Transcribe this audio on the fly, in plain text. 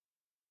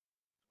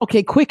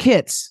Okay, quick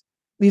hits.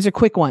 These are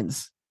quick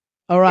ones.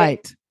 All right.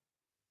 Okay.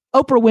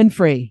 Oprah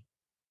Winfrey.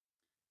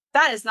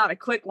 That is not a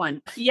quick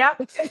one.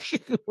 Yep.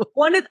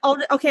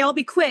 I'll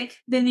be quick.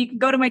 Then you can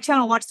go to my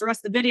channel, watch the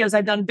rest of the videos.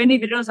 I've done many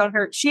videos on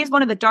her. She's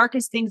one of the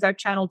darkest things I've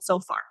channeled so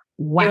far.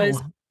 Wow.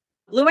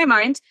 Blew my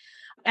mind.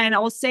 And I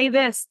will say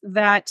this,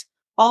 that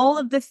all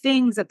of the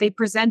things that they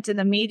present in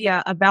the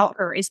media about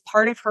her is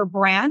part of her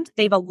brand.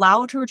 They've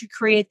allowed her to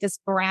create this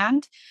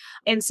brand.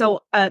 And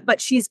so, but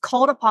she's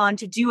called upon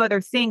to do other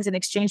things in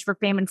exchange for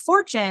fame and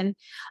fortune.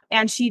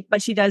 And she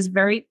does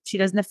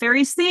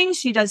nefarious things.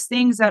 She does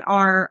things that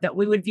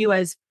we would view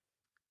as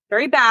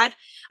very bad.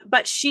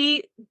 But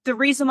the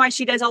reason why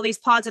she does all these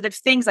positive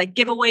things, like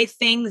give away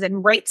things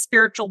and write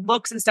spiritual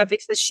books and stuff,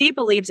 is because she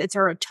believes it's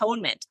her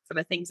atonement for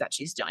the things that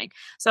she's doing.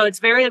 So it's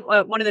very,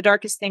 one of the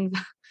darkest things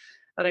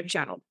that I've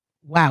channeled.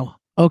 Wow.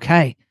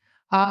 Okay.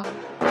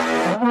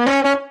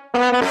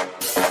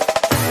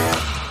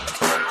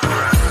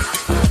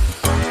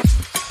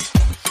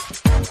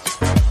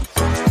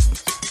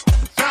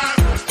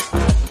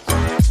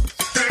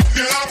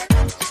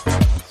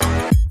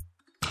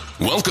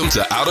 Welcome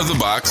to Out of the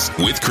Box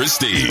with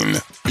Christine.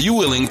 Are you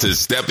willing to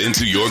step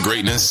into your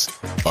greatness?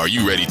 Are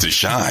you ready to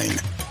shine?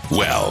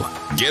 Well,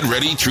 get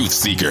ready, Truth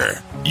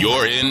Seeker.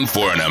 You're in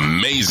for an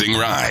amazing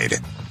ride.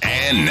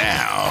 And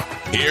now,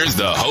 here's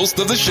the host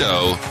of the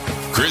show,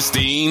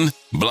 Christine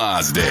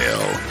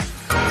Blasdale.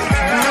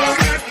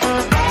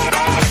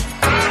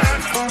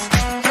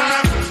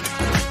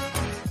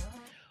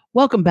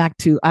 Welcome back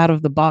to Out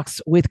of the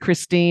Box with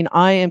Christine.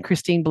 I am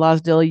Christine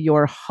Blasdale,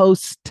 your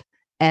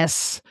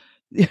hostess,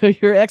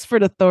 your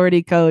expert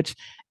authority coach,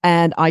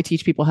 and I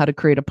teach people how to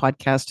create a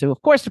podcast to,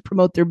 of course, to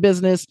promote their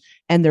business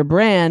and their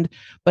brand.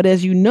 But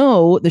as you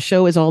know, the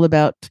show is all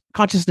about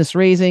consciousness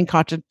raising,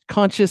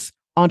 conscious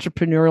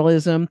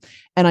entrepreneurialism.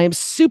 And I am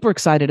super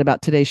excited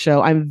about today's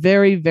show. I'm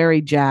very,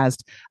 very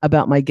jazzed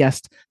about my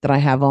guest that I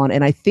have on,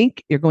 and I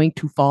think you're going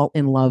to fall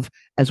in love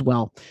as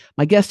well.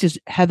 My guest is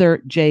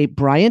Heather J.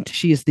 Bryant.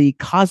 She is the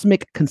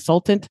Cosmic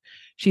Consultant.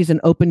 She's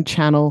an open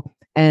channel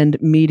and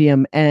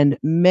medium. And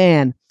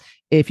man,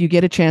 if you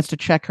get a chance to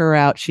check her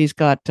out, she's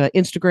got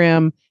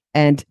Instagram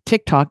and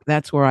TikTok.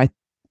 That's where I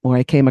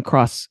came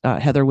across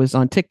Heather, was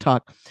on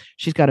TikTok.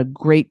 She's got a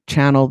great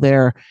channel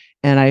there,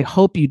 and I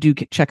hope you do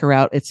check her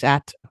out. It's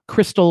at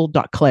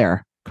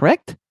crystal.claire,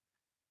 correct?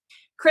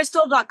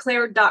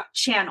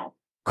 crystal.claire.channel.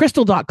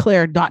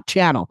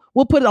 crystal.claire.channel.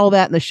 We'll put all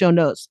that in the show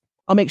notes.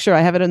 I'll make sure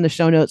I have it in the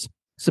show notes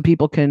so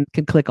people can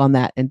click on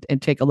that and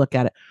take a look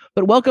at it.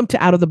 But welcome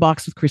to Out of the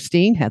Box with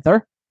Christine,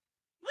 Heather.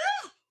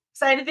 Woo!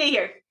 Excited to be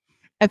here.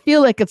 I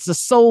feel like it's a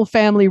soul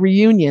family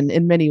reunion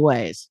in many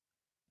ways.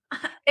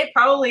 It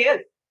probably is.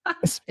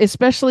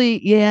 especially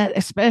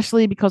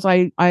because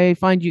I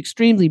find you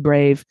extremely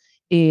brave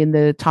in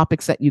the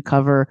topics that you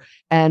cover.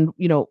 And,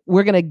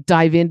 we're going to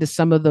dive into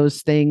some of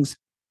those things,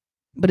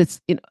 but it's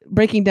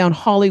breaking down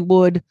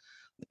Hollywood,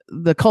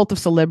 the cult of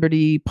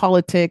celebrity,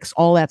 politics,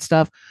 all that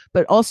stuff,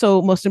 but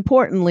also most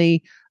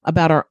importantly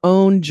about our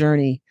own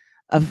journey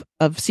of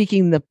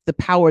seeking the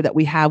power that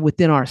we have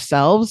within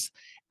ourselves.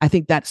 I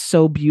think that's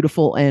so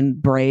beautiful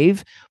and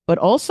brave, but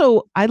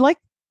also I like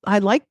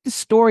the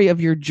story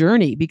of your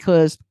journey,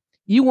 because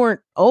you weren't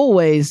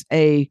always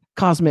a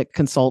cosmic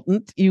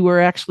consultant. You were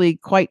actually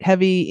quite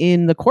heavy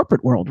in the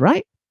corporate world,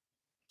 right?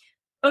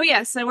 Oh,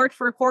 yes. I worked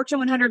for a Fortune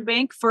 100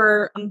 bank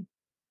for,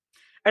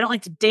 I don't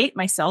like to date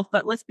myself,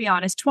 but let's be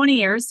honest, 20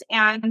 years.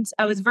 And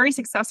I was very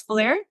successful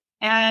there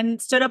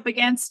and stood up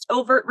against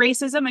overt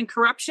racism and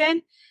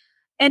corruption.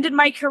 Ended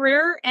my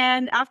career,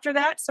 and after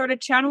that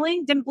started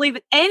channeling. Didn't believe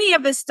in any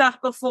of this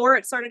stuff before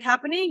it started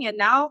happening, and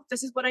now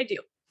this is what I do.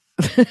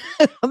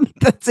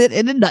 That's it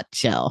in a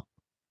nutshell.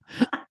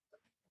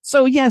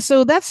 So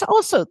that's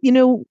also,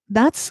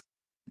 that's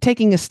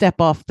taking a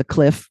step off the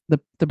cliff,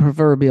 the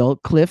proverbial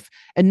cliff,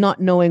 and not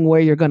knowing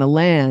where you're going to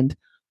land.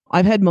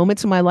 I've had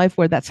moments in my life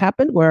where that's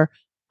happened, where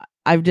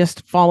I've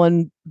just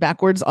fallen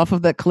backwards off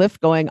of that cliff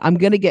going, I'm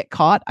going to get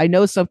caught. I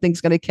know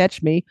something's going to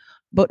catch me.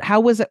 But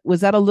how was it?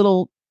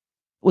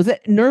 Was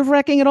it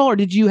nerve-wracking at all, or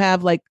did you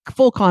have like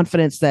full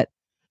confidence that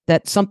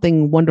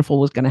something wonderful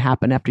was going to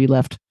happen after you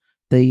left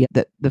the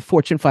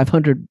Fortune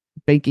 500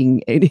 banking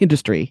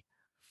industry?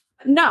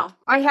 No,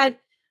 I had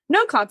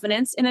no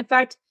confidence. And in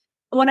fact,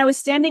 when I was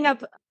standing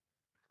up,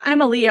 I'm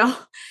a Leo.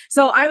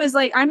 So I was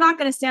like, I'm not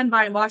going to stand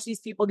by and watch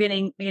these people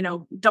getting,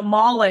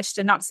 demolished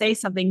and not say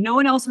something. No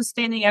one else was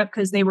standing up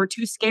because they were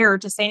too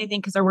scared to say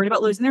anything because they're worried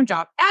about losing their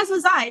job, as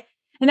was I.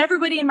 And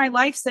everybody in my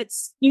life said,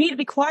 you need to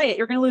be quiet.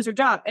 You're going to lose your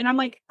job. And I'm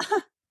like,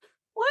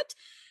 what?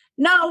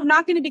 No,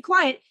 not going to be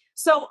quiet.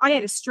 So I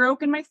had a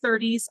stroke in my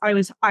 30s.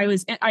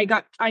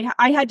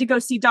 I had to go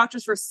see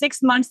doctors for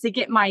 6 months to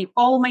get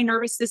all my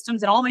nervous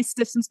systems and all my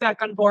systems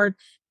back on board.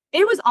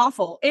 It was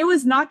awful. It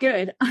was not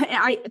good.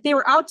 They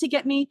were out to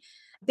get me.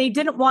 They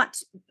didn't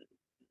want,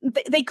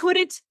 they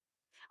couldn't.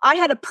 I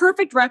had a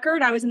perfect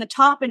record. I was in the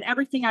top in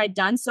everything I'd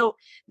done. So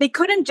they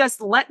couldn't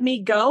just let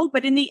me go.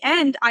 But in the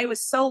end, I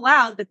was so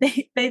loud that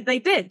they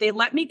did. They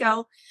let me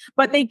go,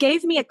 but they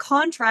gave me a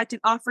contract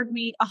and offered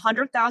me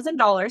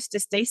 $100,000 to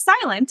stay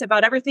silent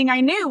about everything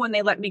I knew when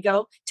they let me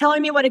go,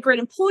 telling me what a great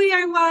employee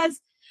I was,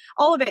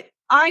 all of it.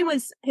 I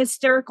was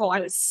hysterical. I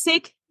was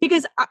sick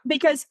because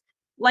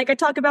like I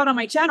talk about on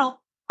my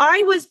channel,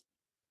 I was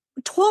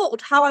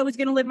told how I was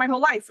going to live my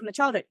whole life from the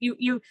childhood.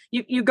 You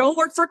go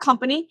work for a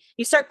company,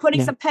 you start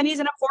putting some pennies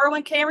in a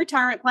 401k and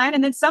retirement plan,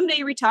 and then someday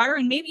you retire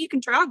and maybe you can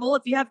travel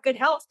if you have good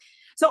health.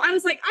 So I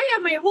was like, I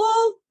have my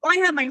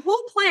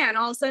whole plan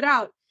all set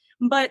out,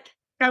 but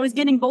I was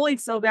getting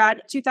bullied so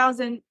bad.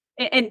 2000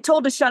 and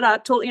told to shut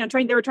up.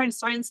 They were trying to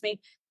silence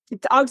me.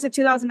 August of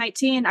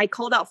 2019, I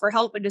called out for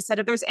help and just said,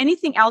 if there's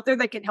anything out there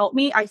that can help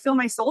me, I feel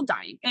my soul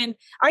dying. And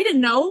I didn't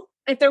know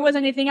if there was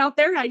anything out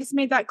there. I just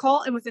made that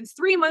call. And within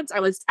 3 months, I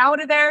was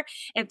out of there.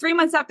 And 3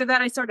 months after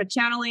that, I started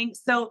channeling.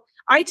 So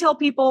I tell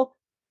people,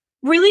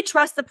 really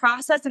trust the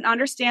process and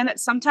understand that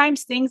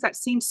sometimes things that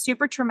seem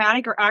super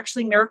traumatic are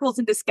actually miracles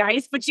in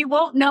disguise, but you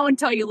won't know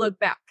until you look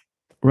back.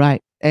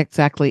 Right.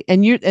 Exactly.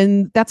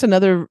 And that's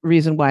another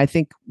reason why I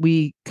think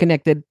we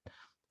connected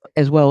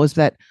as well, is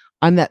that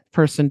I'm that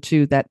person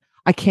too, that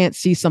I can't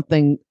see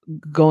something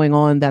going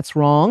on that's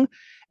wrong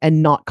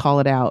and not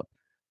call it out.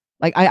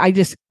 Like I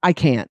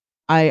can't.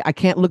 I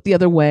can't look the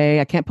other way.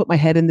 I can't put my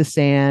head in the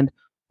sand.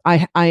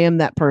 I am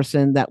that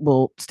person that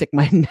will stick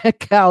my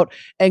neck out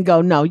and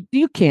go, no,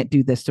 you can't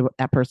do this to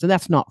that person.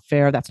 That's not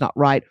fair. That's not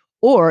right.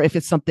 Or if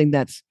it's something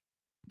that's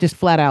just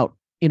flat out,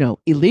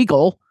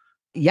 illegal,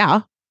 yeah,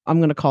 I'm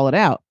going to call it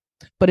out.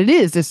 But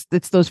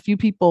it's those few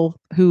people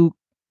who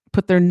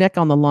put their neck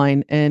on the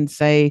line and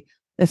say,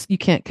 you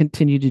can't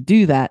continue to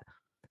do that.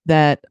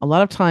 That a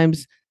lot of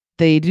times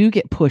they do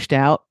get pushed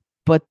out,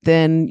 but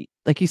then,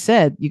 like you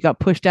said, you got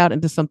pushed out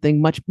into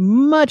something much,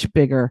 much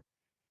bigger,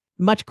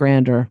 much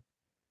grander.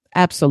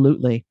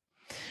 Absolutely.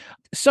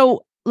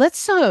 So one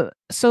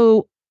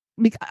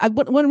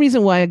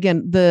reason why,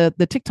 again,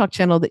 the TikTok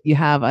channel that you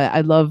have, I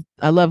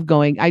love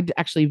going. I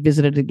actually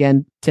visited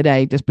again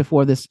today, just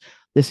before this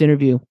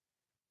interview.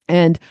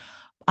 And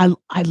I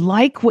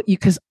like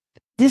because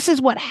this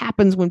is what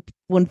happens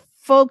when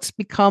folks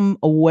become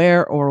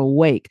aware or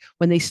awake.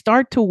 When they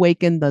start to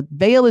awaken, the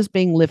veil is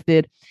being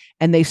lifted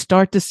and they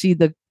start to see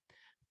the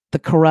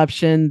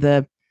corruption,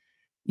 there's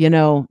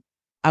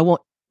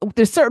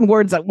certain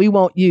words that we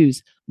won't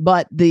use,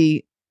 but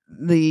the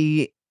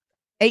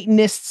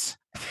Satanists,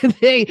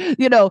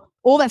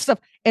 all that stuff.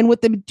 And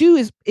what they do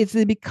is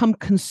they become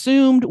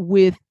consumed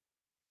with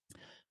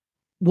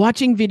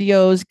watching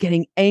videos,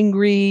 getting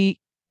angry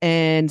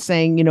and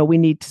saying, we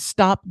need to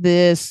stop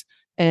this,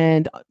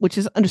 and which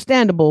is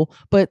understandable,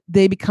 but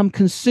they become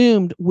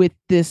consumed with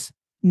this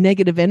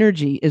negative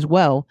energy as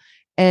well.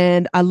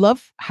 And I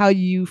love how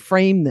you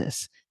frame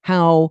this,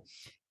 how,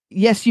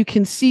 yes, you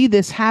can see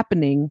this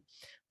happening,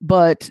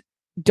 but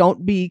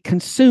don't be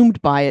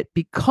consumed by it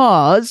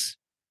because,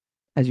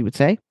 as you would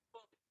say,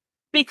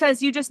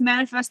 because you just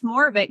manifest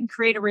more of it and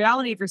create a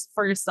reality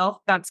for yourself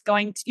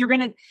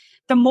the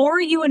more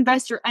you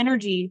invest your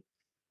energy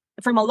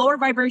from a lower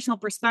vibrational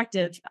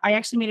perspective. I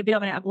actually made a video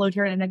I'm going to upload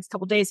here in the next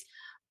couple of days.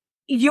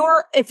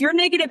 If your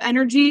negative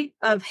energy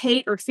of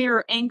hate or fear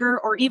or anger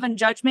or even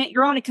judgment,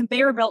 you're on a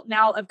conveyor belt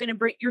now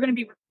you're going to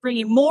be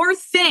bringing more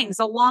things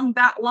along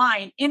that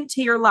line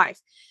into your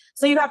life.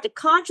 So you have to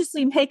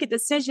consciously make a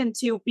decision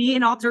to be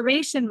in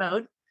observation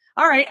mode.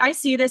 All right, I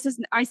see this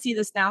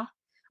now.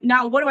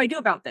 Now, what do I do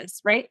about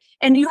this? Right.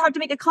 And you have to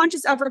make a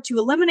conscious effort to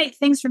eliminate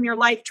things from your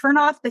life, turn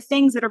off the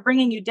things that are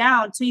bringing you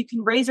down so you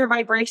can raise your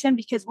vibration.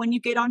 Because when you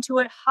get onto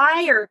a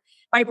higher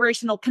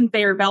vibrational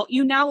conveyor belt,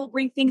 you now will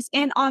bring things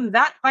in on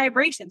that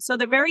vibration. So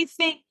the very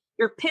thing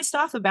you're pissed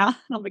off about, I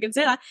don't know if I can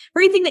say that,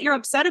 very thing that you're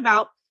upset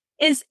about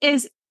is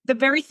the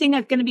very thing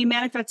that's going to be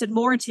manifested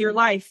more into your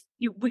life.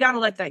 We got to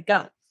let that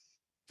go.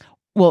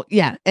 Well,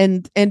 yeah.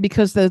 And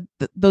because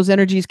those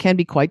energies can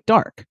be quite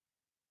dark.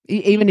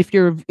 Even if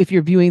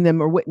you're viewing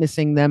them or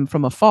witnessing them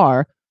from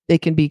afar, they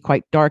can be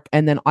quite dark.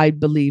 And then I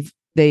believe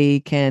they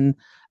can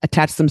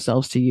attach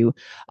themselves to you.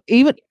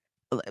 Even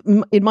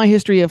in my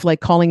history of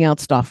like calling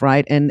out stuff,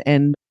 right?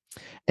 And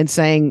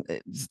saying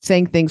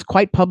things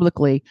quite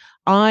publicly,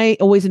 I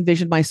always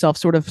envisioned myself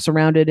sort of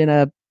surrounded in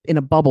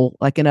a bubble,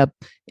 like in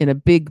a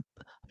big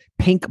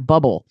pink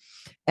bubble.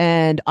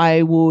 And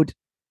I would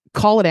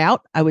call it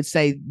out. I would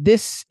say,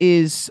 this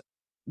is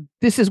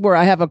where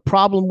I have a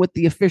problem with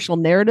the official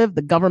narrative,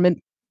 the government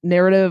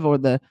narrative, or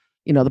the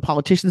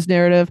politician's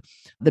narrative,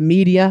 the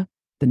media,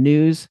 the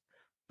news.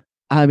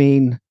 I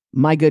mean,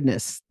 my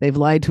goodness, they've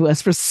lied to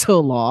us for so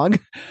long.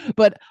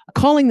 But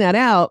calling that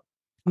out,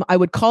 I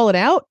would call it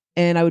out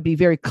and I would be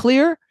very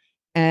clear,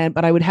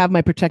 but I would have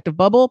my protective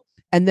bubble.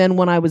 And then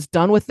when I was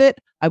done with it,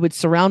 I would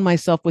surround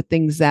myself with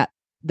things that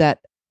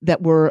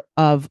were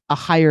of a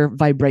higher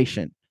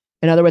vibration.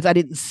 In other words, I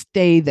didn't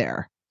stay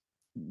there.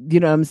 You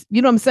know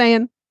what I'm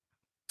saying?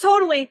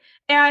 Totally.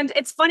 And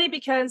it's funny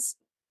because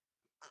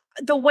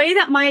the way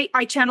that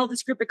I channel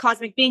this group of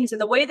cosmic beings and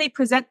the way they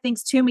present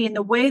things to me and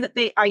the way that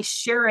I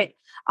share it,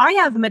 I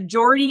have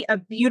majority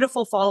of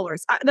beautiful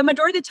followers. The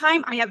majority of the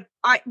time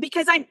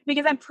because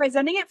I'm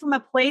presenting it from a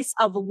place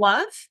of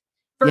love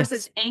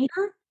versus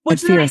anger,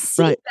 which then I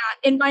see that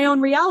in my own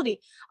reality.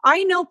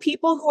 I know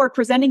people who are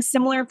presenting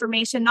similar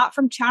information, not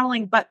from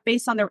channeling, but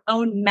based on their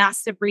own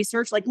massive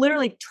research, like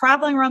literally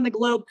traveling around the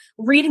globe,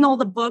 reading all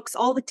the books,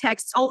 all the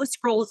texts, all the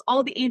scrolls,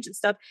 all the ancient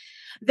stuff.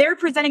 They're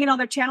presenting it on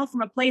their channel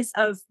from a place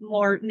of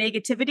more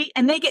negativity,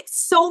 and they get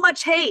so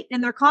much hate in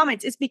their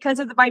comments. It's because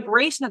of the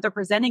vibration that they're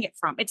presenting it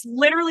from. It's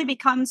literally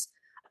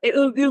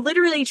you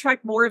literally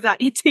attract more of that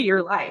into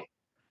your life.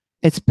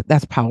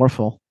 That's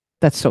powerful.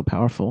 That's so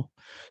powerful.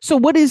 So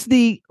what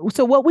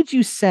would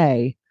you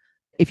say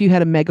if you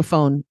had a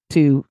megaphone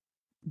to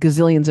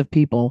gazillions of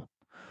people?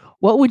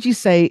 What would you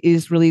say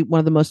is really one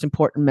of the most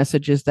important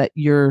messages that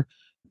your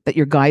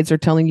guides are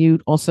telling you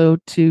also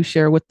to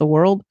share with the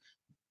world,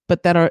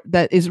 but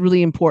that is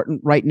really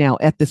important right now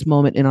at this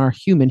moment in our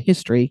human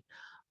history?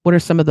 What are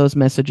some of those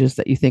messages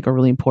that you think are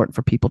really important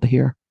for people to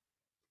hear?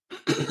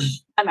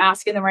 I'm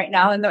asking them right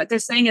now, and what they're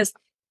saying is,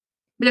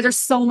 because there's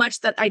so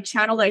much that I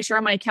channel, that I share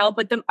on my account,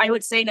 but I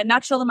would say in a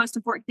nutshell, the most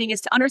important thing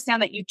is to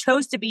understand that you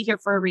chose to be here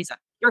for a reason.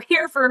 You're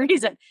here for a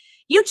reason.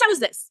 You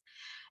chose this.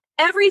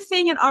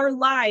 Everything in our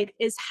life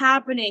is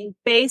happening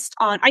based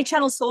on, I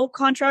channel soul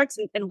contracts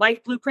and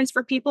life blueprints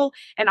for people.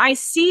 And I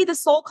see the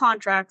soul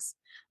contracts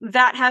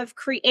that have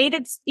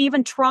created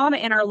even trauma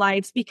in our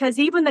lives, because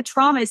even the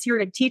trauma is here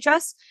to teach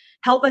us,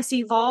 help us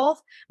evolve,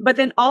 but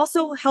then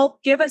also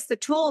help give us the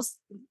tools,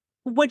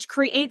 which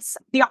creates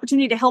the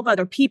opportunity to help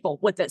other people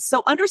with this.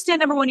 So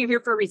understand, number one, you're here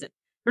for a reason.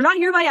 You're not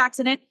here by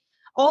accident.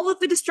 All of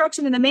the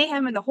destruction and the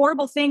mayhem and the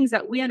horrible things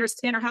that we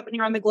understand are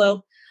happening around the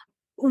globe,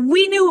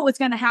 we knew it was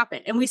going to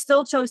happen, and we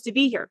still chose to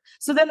be here.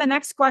 So then the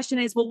next question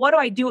is, well, what do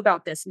I do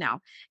about this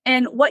now?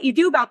 And what you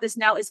do about this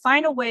now is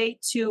find a way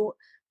to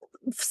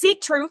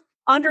seek truth,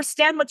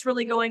 understand what's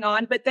really going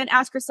on, but then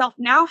ask yourself,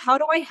 now, how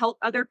do I help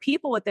other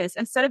people with this?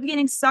 Instead of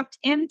getting sucked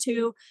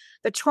into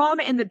the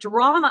trauma and the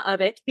drama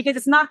of it, because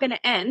it's not going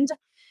to end.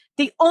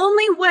 The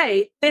only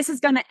way this is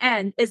going to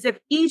end is if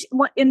each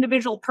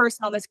individual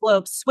person on this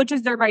globe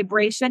switches their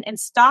vibration and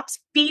stops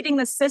feeding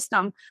the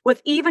system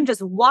with even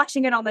just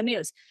watching it on the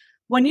news.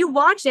 When you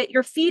watch it,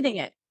 you're feeding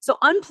it. So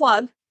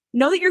unplug,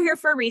 know that you're here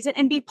for a reason,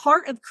 and be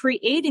part of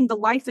creating the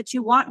life that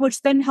you want,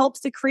 which then helps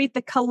to create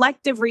the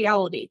collective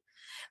reality.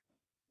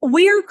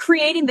 We're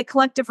creating the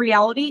collective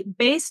reality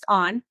based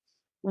on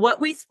what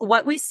we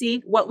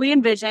see, what we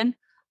envision,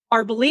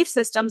 our belief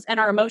systems, and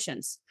our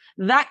emotions.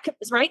 That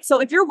is right.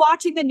 So if you're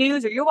watching the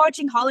news, or you're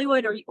watching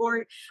Hollywood,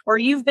 or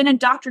you've been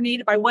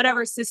indoctrinated by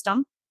whatever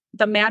system,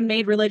 the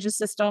man-made religious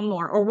system,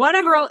 or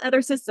whatever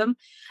other system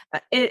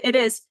it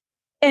is,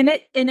 and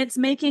it's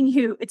making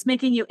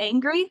you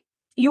angry,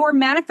 you're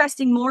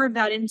manifesting more of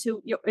that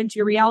into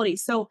your reality.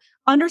 So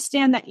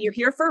understand that you're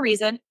here for a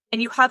reason,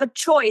 and you have a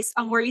choice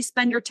on where you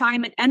spend your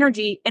time and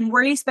energy, and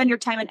where you spend your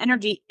time and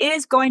energy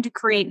is going to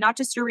create not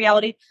just your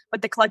reality,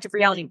 but the collective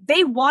reality.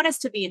 They want us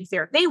to be in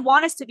fear. They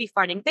want us to be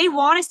fighting. They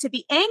want us to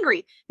be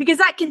angry, because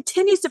that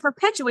continues to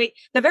perpetuate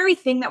the very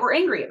thing that we're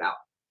angry about.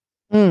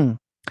 Mm.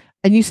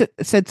 And you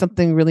said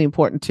something really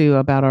important too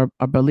about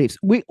our beliefs.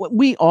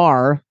 We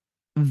are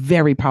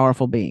very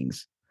powerful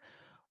beings.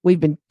 We've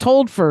been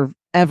told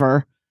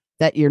forever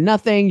that you're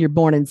nothing, you're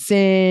born in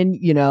sin,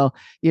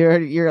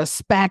 you're a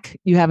speck,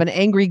 you have an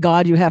angry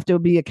God you have to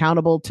be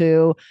accountable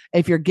to.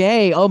 If you're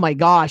gay, oh my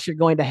gosh, you're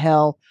going to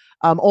hell.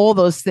 All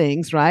those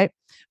things, right?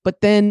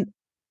 But then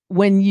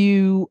when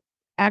you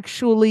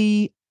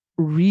actually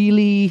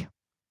really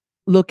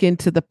look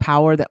into the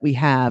power that we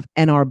have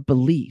and our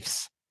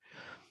beliefs,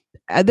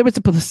 there was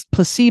a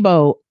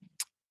placebo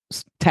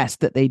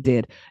test that they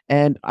did.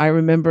 And I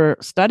remember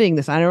studying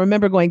this. And I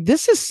remember going,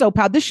 this is so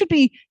powerful. This should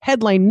be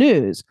headline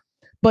news.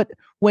 But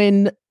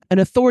when an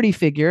authority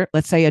figure,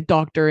 let's say a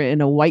doctor in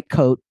a white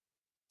coat,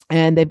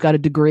 and they've got a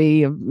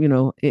degree of,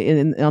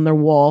 on their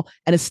wall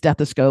and a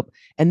stethoscope,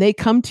 and they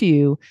come to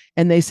you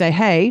and they say,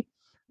 hey,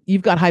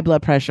 you've got high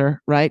blood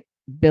pressure, right,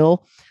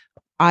 Bill?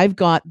 I've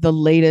got the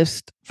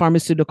latest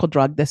pharmaceutical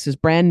drug. This is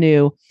brand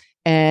new.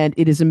 And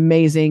it is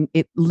amazing.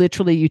 It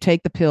literally, you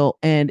take the pill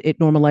and it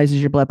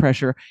normalizes your blood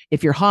pressure.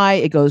 If you're high,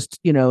 it goes,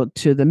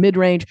 to the mid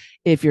range.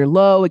 If you're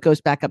low, it goes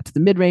back up to the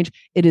mid range.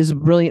 It is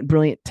brilliant,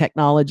 brilliant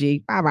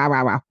technology,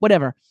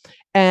 whatever.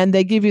 And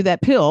they give you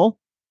that pill.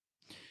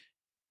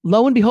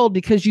 Lo and behold,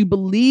 because you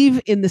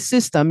believe in the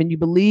system, and you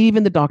believe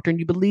in the doctor,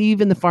 and you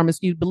believe in the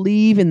pharmacy, you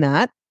believe in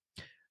that,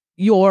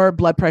 your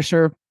blood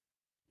pressure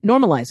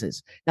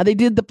normalizes. Now, they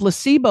did the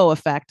placebo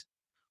effect,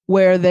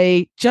 where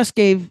they just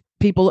gave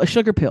people a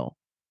sugar pill.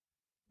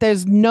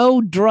 There's no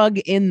drug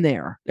in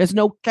there. There's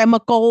no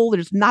chemical.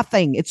 There's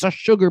nothing. It's a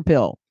sugar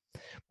pill.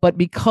 But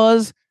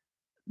because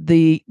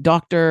the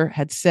doctor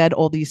had said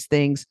all these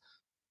things,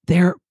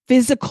 their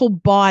physical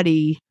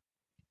body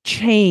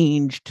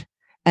changed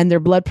and their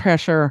blood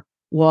pressure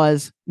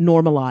was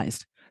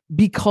normalized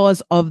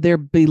because of their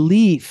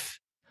belief.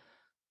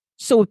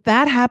 So if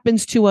that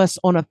happens to us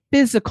on a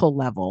physical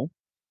level,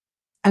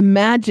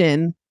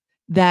 imagine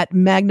that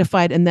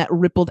magnified and that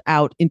rippled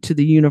out into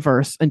the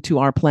universe, into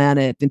our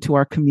planet, into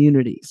our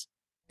communities.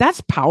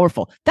 That's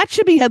powerful. That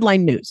should be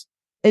headline news.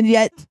 And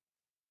yet,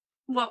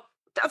 well,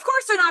 of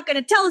course, they're not going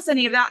to tell us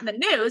any of that in the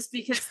news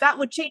because that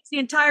would change the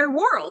entire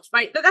world,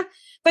 right?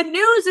 The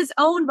news is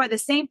owned by the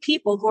same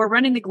people who are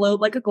running the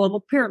globe like a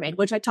global pyramid,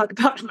 which I talk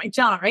about on my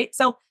channel, right?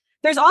 So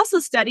there's also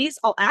studies,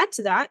 I'll add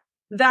to that,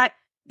 that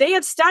they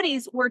have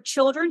studies where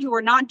children who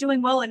are not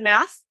doing well in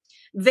math,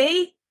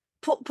 they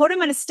put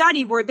them in a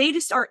study where they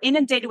just are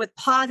inundated with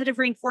positive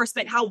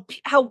reinforcement,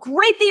 how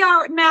great they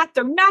are at math.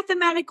 They're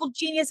mathematical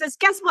geniuses.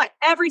 Guess what?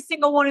 Every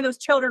single one of those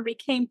children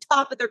became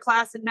top of their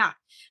class in math.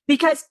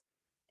 Because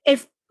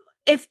if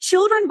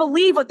children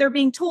believe what they're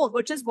being told,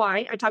 which is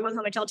why I talk about this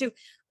on my channel too,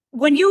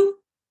 when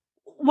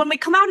we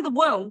come out of the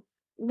womb,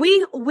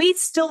 we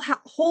still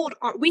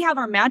we have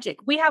our magic.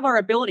 We have our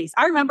abilities.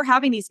 I remember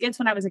having these gifts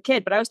when I was a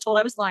kid, but I was told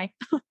I was lying.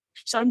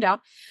 Shut them down.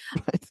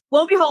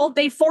 Lo and behold,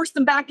 they forced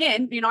them back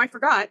in. I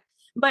forgot.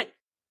 But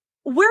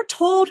we're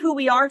told who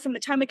we are from the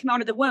time we come out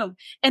of the womb.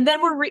 And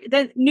then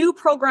then new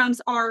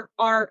programs are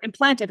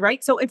implanted,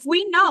 right? So if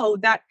we know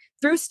that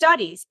through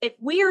studies, if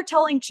we are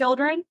telling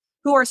children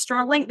who are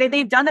struggling,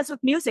 they've done this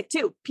with music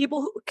too.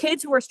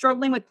 Kids who are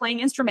struggling with playing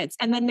instruments,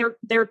 and then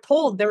they're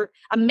told they're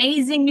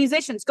amazing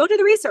musicians. Go do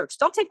the research.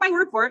 Don't take my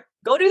word for it.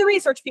 Go do the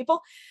research,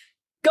 people.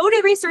 Go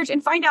do research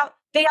and find out.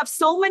 They have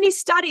so many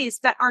studies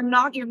that you're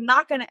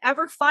not going to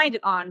ever find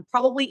it on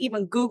probably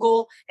even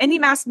Google, any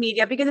mass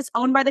media, because it's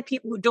owned by the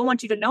people who don't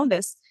want you to know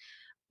this.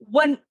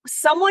 When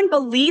someone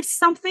believes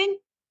something,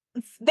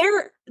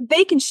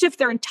 they can shift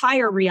their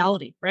entire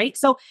reality, right?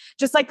 So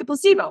just like the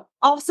placebo,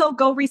 also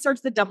go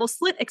research the double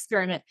slit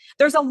experiment.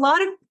 There's a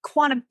lot of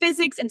quantum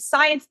physics and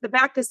science to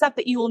back this up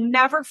that you will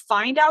never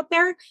find out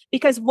there,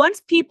 because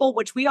once people,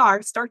 which we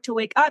are, start to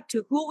wake up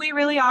to who we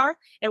really are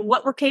and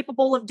what we're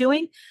capable of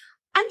doing,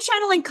 I'm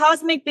channeling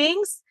cosmic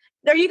beings.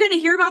 Are you going to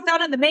hear about that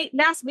on the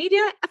mass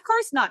media? Of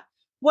course not.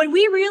 When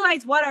we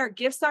realize what our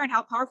gifts are and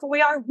how powerful we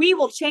are, we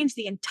will change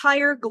the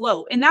entire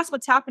globe. And that's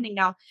what's happening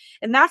now.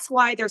 And that's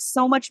why there's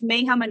so much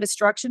mayhem and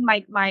destruction.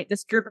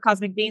 This group of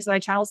cosmic beings that I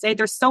channel say,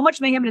 there's so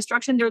much mayhem and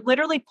destruction. They're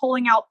literally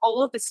pulling out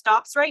all of the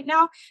stops right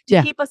now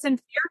to keep us in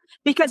fear,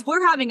 because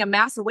we're having a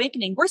mass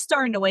awakening. We're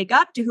starting to wake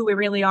up to who we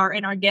really are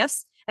in our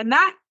gifts. And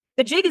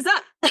the jig is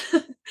up.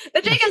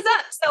 The jig is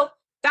up. So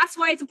that's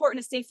why it's important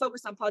to stay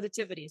focused on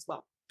positivity as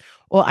well.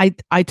 Well,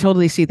 I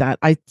totally see that.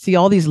 I see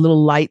all these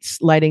little lights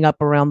lighting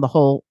up around the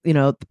whole,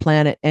 the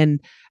planet.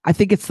 And I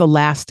think it's the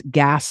last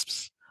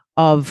gasps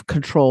of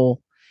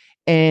control.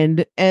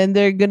 And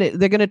they're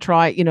gonna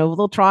try,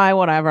 they'll try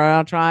whatever.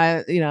 I'll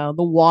try, the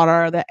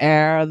water, the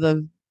air,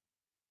 the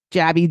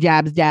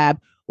jab,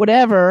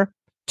 whatever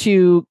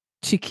to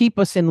keep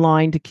us in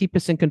line, to keep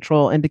us in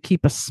control, and to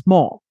keep us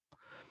small.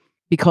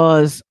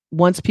 Because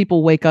once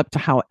people wake up to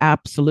how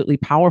absolutely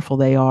powerful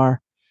they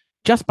are,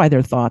 just by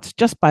their thoughts,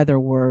 just by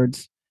their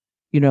words,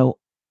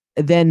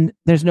 then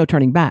there's no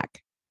turning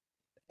back,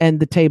 and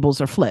the tables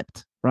are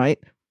flipped, right?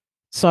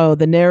 So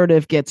the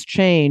narrative gets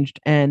changed.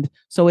 And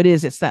so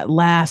it's that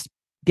last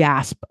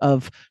gasp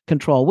of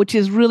control, which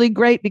is really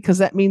great, because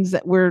that means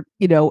that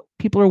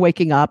people are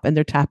waking up and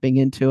they're tapping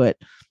into it.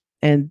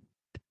 And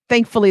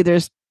thankfully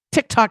there's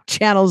TikTok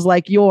channels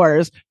like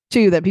yours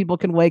too, that people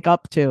can wake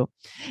up to.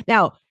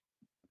 Now,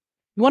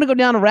 you want to go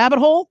down a rabbit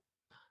hole?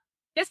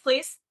 Yes,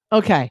 please.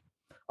 Okay.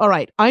 All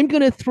right. I'm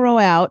going to throw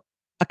out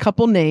a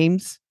couple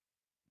names,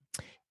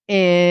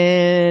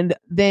 and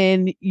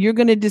then you're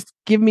going to just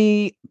give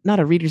me not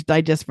a Reader's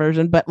Digest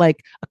version, but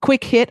like a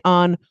quick hit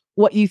on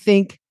what you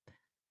think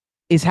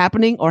is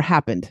happening or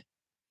happened.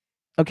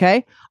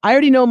 Okay. I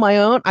already know my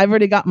own. I've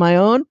already got my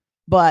own,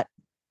 but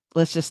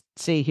let's just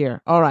see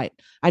here. All right.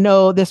 I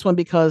know this one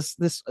because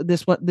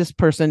this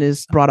person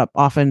is brought up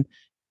often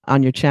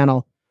on your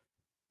channel.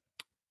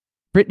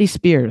 Britney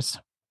Spears.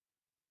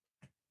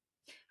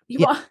 You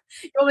want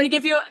me to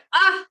give you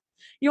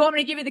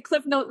the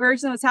Cliff Note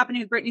version of what's happening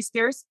with Britney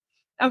Spears?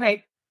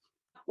 Okay.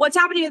 What's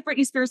happening with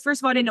Britney Spears?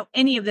 First of all, I didn't know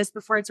any of this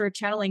before I started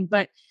channeling,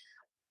 but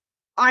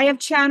I have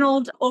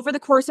channeled over the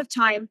course of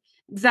time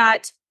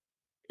that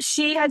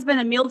she has been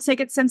a meal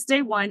ticket since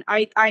day one.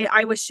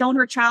 I was shown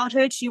her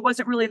childhood. She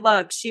wasn't really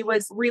loved. She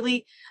was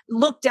really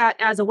looked at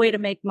as a way to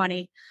make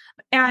money.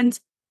 And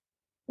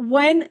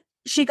when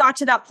she got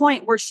to that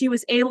point where she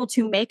was able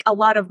to make a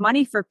lot of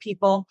money for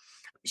people,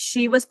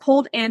 she was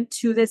pulled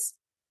into this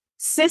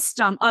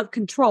system of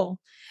control.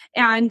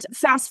 And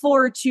fast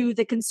forward to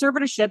the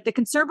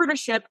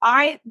conservatorship.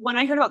 When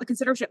I heard about the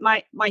conservatorship,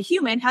 my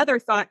human, Heather,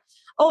 thought,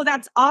 oh,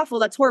 that's awful.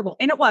 That's horrible.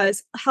 And it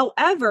was.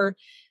 However,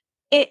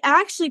 it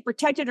actually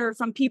protected her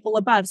from people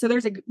above. So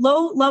there's a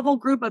low-level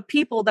group of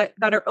people that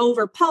are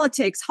over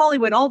politics,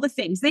 Hollywood, all the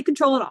things. They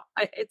control it all.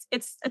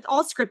 It's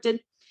all scripted.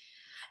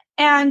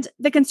 And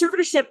the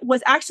conservatorship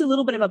was actually a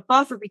little bit of a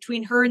buffer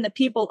between her and the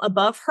people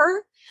above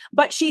her,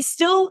 but she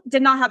still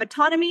did not have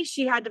autonomy.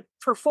 She had to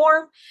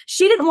perform.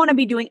 She didn't want to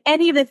be doing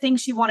any of the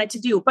things she wanted to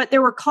do, but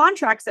there were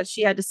contracts that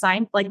she had to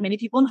sign, like many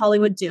people in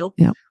Hollywood do.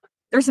 Yeah.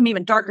 There's some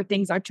even darker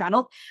things I've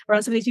channeled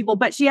around some of these people,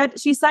 but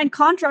she signed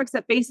contracts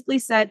that basically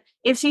said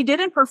if she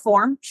didn't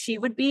perform, she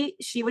would be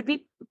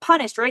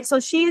punished, right? So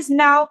she is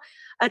now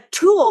a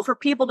tool for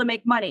people to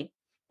make money.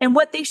 And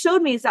what they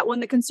showed me is that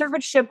when the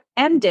conservatorship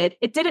ended,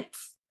 it didn't.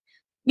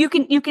 You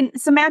can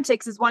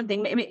semantics is one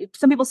thing. I mean,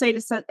 some people say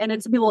it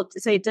ended, some people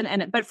say it didn't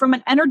end it. But from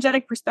an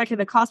energetic perspective,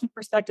 a cosmic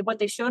perspective, what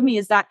they showed me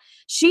is that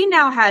she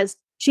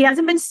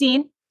hasn't been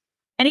seen.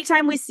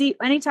 Anytime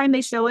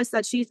they show us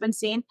that she's been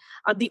seen,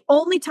 the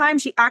only time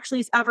she actually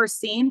is ever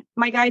seen,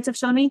 my guides have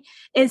shown me,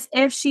 is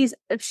if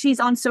she's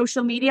on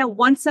social media.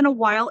 Once in a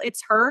while,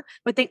 it's her,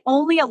 but they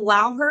only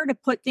allow her to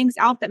put things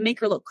out that make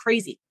her look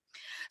crazy.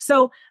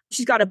 So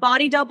she's got a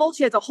body double.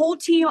 She has a whole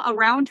team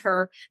around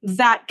her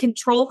that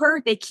control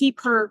her. They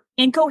keep her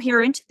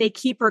incoherent. They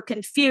keep her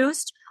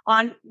confused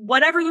on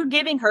whatever they're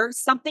giving her.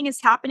 Something is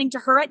happening to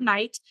her at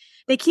night.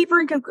 They keep her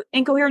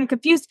incoherent and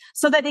confused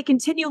so that they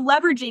continue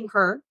leveraging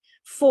her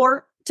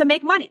to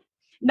make money.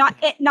 Not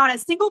a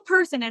single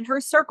person in her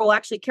circle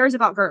actually cares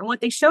about her. And what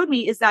they showed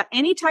me is that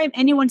anytime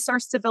anyone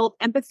starts to develop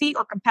empathy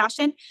or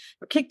compassion,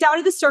 they're kicked out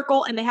of the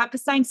circle and they have to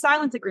sign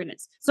silence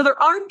agreements. So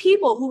there are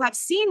people who have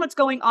seen what's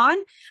going on,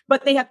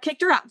 but they have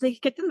kicked her out. They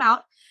kicked them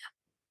out.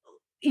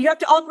 You have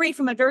to all agree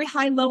from a very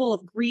high level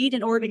of greed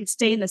in order to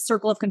stay in the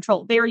circle of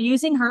control. They are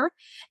using her.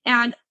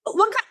 And who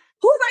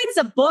writes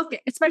a book,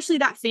 especially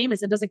that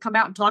famous, and doesn't come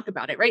out and talk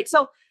about it, right?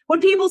 So when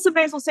people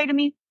sometimes will say to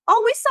me,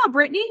 oh, we saw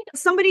Britney.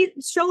 Somebody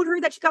showed her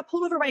that she got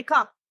pulled over by a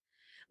cop.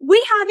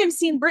 We haven't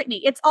seen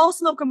Britney. It's all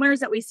smoke and mirrors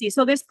that we see.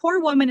 So this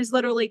poor woman is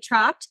literally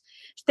trapped.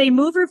 They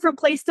move her from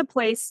place to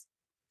place.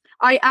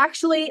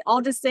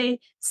 I'll just say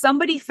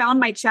somebody found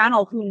my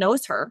channel who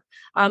knows her,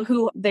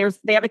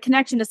 they have a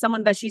connection to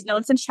someone that she's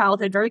known since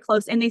childhood, very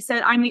close. And they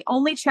said, I'm the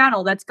only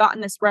channel that's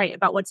gotten this right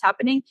about what's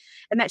happening.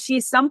 And that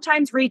she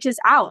sometimes reaches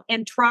out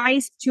and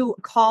tries to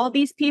call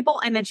these people.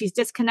 And then she's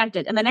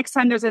disconnected. And the next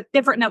time there's a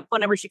different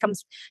phone number she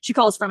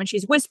calls from and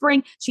she's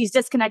whispering, she's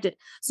disconnected.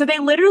 So they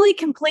literally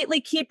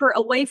completely keep her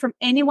away from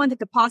anyone that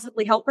could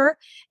possibly help her.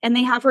 And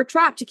they have her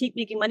trapped to keep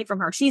making money from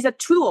her. She's a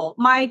tool.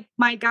 My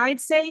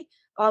guides say,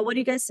 what do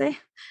you guys say?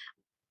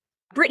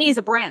 Britney is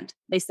a brand,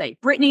 they say.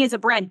 Britney is a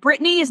brand.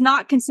 Britney is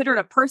not considered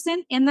a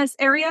person in this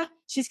area.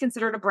 She's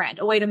considered a brand,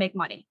 a way to make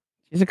money.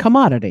 She's a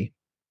commodity.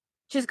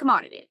 She's a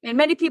commodity. And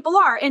many people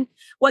are. And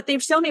what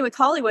they've shown me with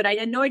Hollywood, I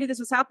had no idea this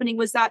was happening,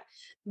 was that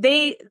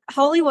the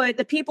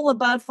people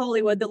above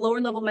Hollywood, the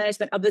lower level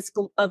management of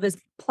this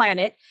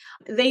planet,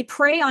 they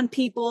prey on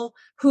people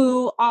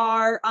who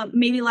are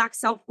maybe lack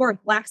self-worth,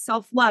 lack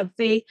self-love.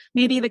 They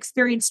maybe have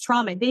experienced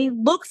trauma. They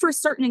look for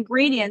certain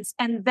ingredients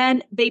and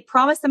then they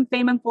promise them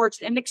fame and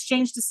fortune in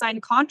exchange to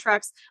sign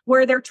contracts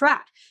where they're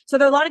trapped. So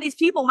a lot of these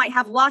people might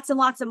have lots and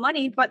lots of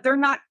money, but they're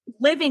not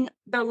living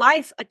their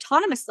life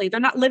autonomously. They're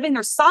not living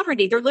their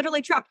sovereignty. They're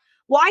literally trapped.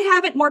 Why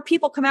haven't more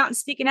people come out and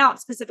speaking out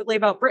specifically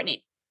about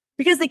Britney?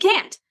 Because they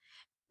can't.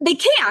 They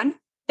can.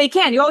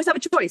 You always have a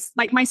choice.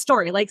 Like my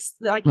story, like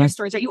right. Your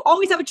stories, right? You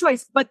always have a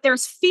choice, but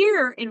there's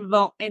fear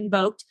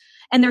invoked,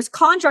 and there's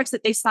contracts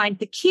that they signed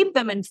to keep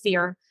them in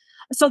fear,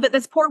 so that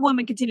this poor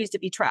woman continues to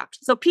be trapped.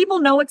 So people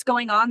know what's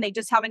going on. They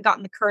just haven't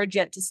gotten the courage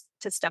yet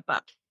to step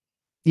up.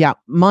 Yeah,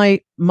 my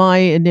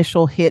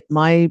initial hit,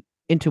 my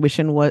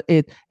intuition was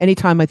it.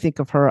 Anytime I think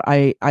of her,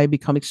 I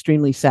become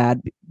extremely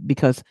sad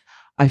because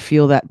I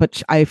feel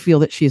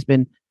that she's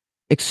been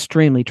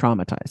extremely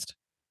traumatized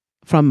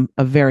from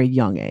a very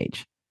young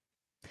age.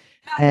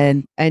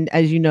 And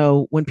as you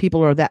know, when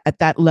people are at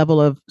that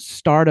level of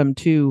stardom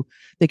too,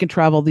 they can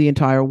travel the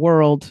entire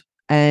world,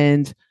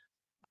 and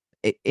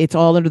it's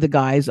all under the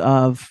guise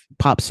of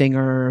pop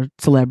singer,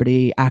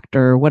 celebrity,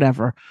 actor,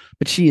 whatever.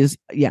 But she is,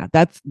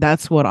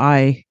 that's what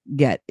I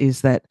get,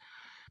 is that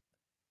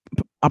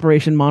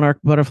Operation Monarch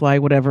Butterfly,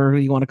 whatever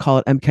you want to call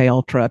it, MK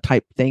Ultra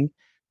type thing.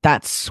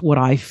 That's what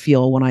I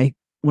feel when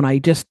I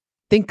just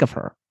think of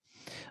her.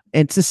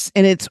 It's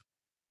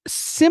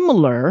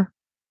similar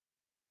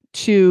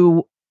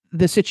to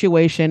the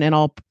situation, and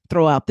I'll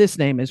throw out this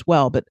name as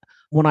well, but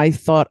when I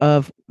thought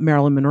of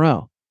Marilyn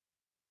Monroe,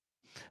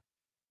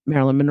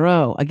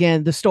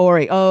 again, the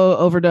story,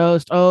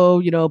 overdosed,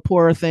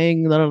 poor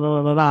thing, blah, blah,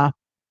 blah, blah, blah.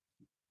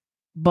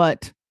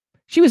 But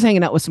she was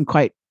hanging out with some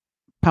quite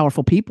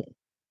powerful people.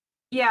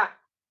 Yeah.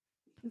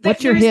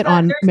 What's your hit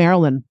on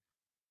Marilyn?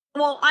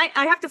 Well, I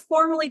have to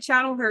formally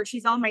channel her.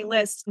 She's on my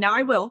list. Now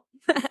I will.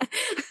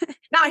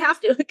 Now I have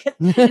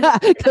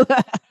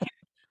to.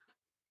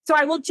 So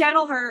I will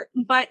channel her,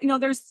 but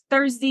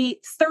there's the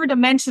third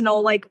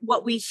dimensional, like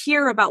what we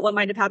hear about what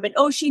might have happened.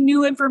 Oh, she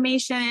knew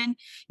information,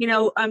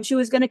 she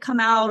was going to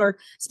come out or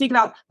speak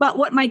about, but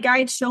what my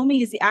guides show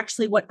me is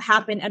actually what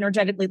happened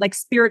energetically, like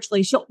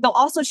spiritually. They'll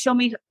also show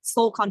me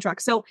soul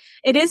contracts. So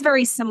it is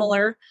very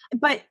similar,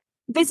 but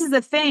this is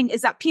the thing,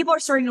 is that people are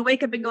starting to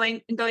wake up and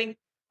going,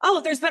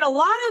 oh, there's been a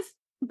lot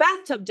of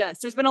bathtub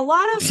deaths. There's been a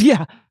lot of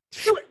Yeah.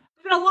 there's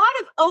been a lot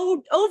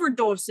of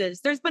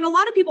overdoses. There's been a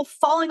lot of people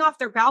falling off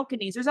their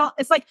balconies.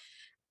 It's like,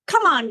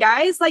 come on,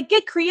 guys, like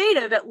get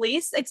creative at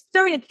least. It's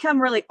starting to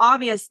become really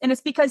obvious. And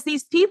it's because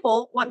these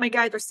people, what my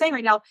guys are saying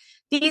right now,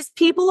 these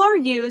people are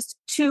used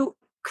to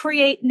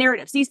create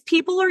narratives. These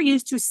people are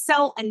used to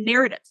sell a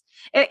narrative.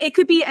 It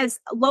could be as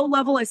low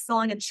level as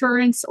selling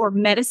insurance or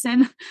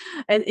medicine.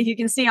 As you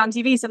can see on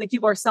TV, some of the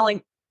people are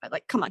selling,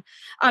 like, come on,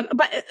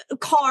 but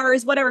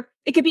cars, whatever.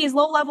 It could be as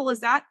low level as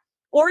that.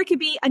 Or it could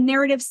be a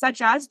narrative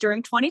such as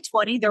during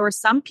 2020, there were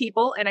some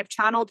people, and I've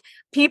channeled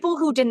people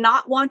who did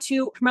not want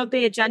to promote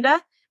the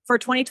agenda for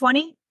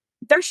 2020.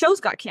 Their shows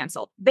got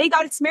canceled. They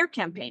got a smear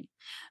campaign.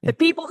 Yeah. The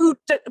people who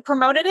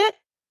promoted it,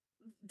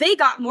 they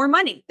got more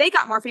money. They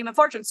got more fame and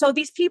fortune. So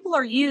these people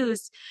are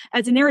used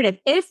as a narrative.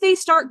 If they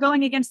start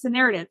going against the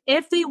narrative,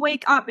 if they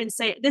wake up and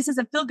say, this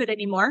doesn't feel good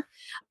anymore,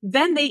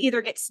 then they either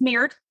get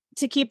smeared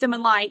to keep them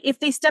in line. If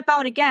they step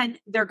out again,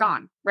 they're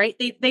gone, right?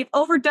 They've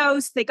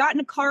overdosed. They got in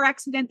a car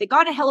accident. They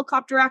got in a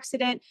helicopter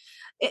accident.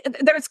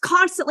 There's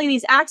constantly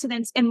these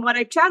accidents. And what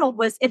I channeled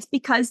was, it's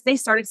because they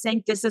started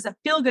saying this doesn't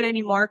feel good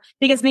anymore,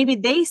 because maybe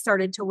they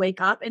started to wake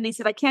up and they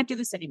said, I can't do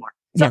this anymore.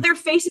 So they're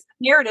facing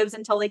narratives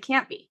until they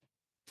can't be.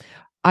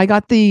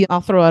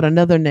 I'll throw out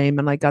another name,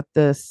 and I got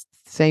the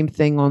same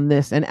thing on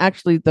this. And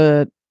actually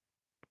the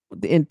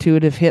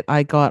intuitive hit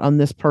I got on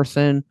this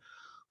person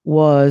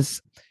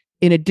was,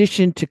 in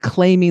addition to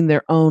claiming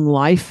their own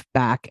life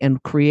back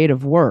and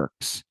creative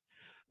works,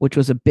 which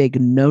was a big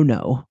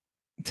no-no.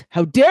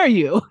 How dare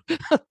you?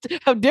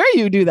 How dare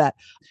you do that?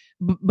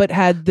 But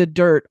had the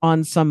dirt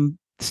on some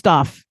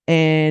stuff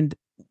and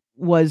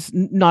was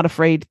not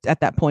afraid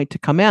at that point to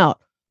come out.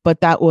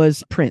 But that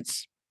was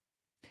Prince.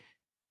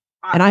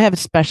 And I have a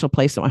special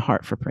place in my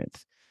heart for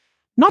Prince.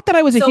 Not that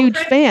I was a huge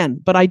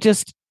fan, but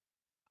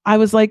I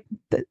was like,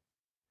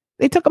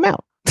 they took him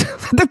out.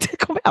 They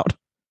took him out.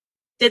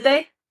 Did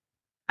they?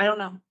 I don't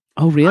know.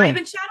 Oh, really? I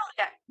haven't channeled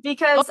yet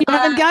because you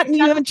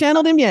haven't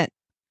channeled him yet.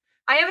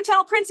 I haven't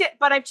channeled Prince yet,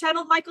 but I've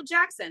channeled Michael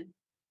Jackson.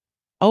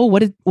 Oh,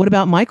 what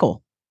about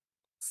Michael?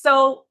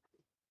 So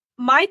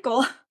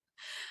Michael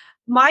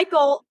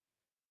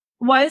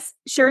was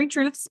sharing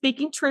truth,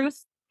 speaking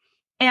truth,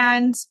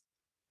 and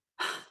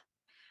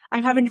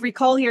I'm having to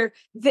recall here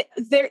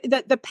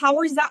the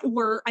powers that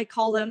were, I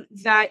call them,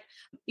 that,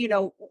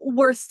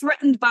 were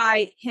threatened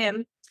by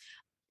him.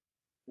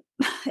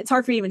 It's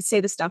hard for me to even say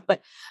this stuff,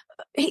 but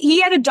he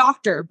had a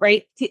doctor,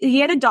 right? He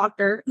had a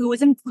doctor who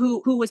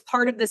was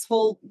part of this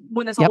whole,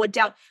 when this all went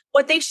down.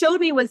 What they showed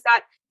me was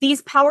that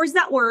these powers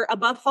that were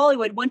above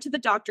Hollywood went to the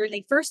doctor, and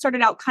they first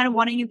started out kind of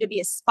wanting him to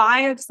be a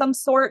spy of some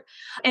sort.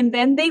 And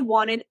then they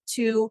wanted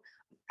to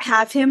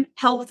have him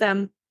help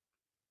them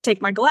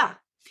take Michael out.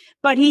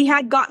 But he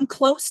had gotten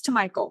close to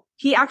Michael.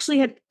 He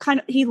actually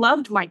he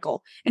loved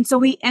Michael. And so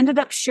he ended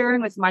up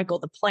sharing with Michael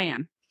the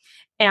plan.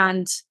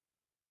 And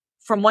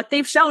from what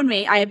they've shown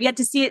me, I have yet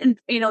to see it in,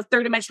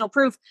 third dimensional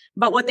proof,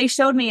 but what they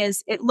showed me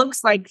is it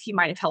looks like he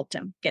might have helped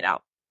him get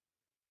out.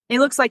 It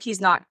looks like he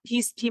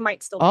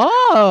might still.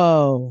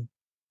 Oh,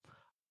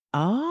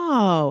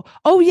 yeah.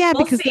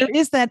 We'll because see. There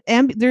is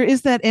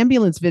that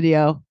ambulance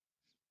video.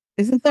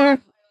 Isn't there?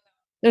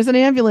 There's an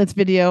ambulance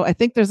video. I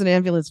think there's an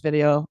ambulance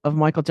video of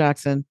Michael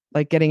Jackson,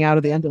 like getting out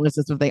of the ambulance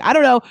or something. I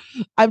don't know.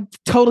 I'm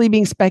totally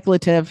being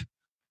speculative,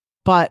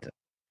 but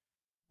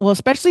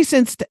especially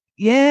since,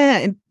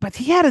 but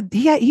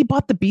he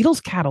bought the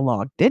Beatles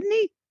catalog, didn't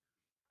he?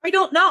 I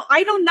don't know.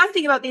 I know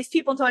nothing about these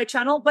people until I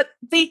channel, but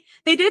they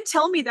did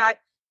tell me that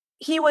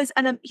he was,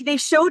 they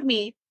showed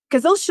me,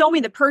 because they'll show me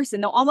the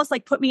person. They'll almost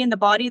like put me in the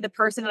body of the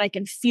person and I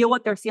can feel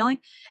what they're feeling.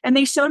 And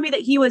they showed me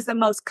that he was the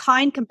most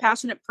kind,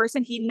 compassionate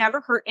person. He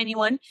never hurt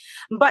anyone.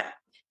 But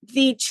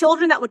the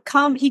children that would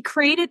come, he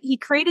created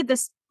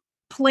this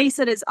place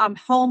at his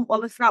home.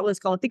 Well, I forgot what it was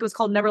called. I think it was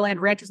called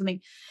Neverland Ranch or something.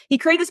 He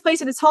created this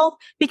place at his home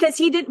because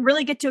he didn't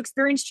really get to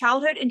experience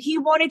childhood. And he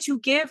wanted to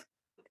give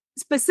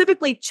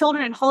specifically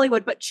children in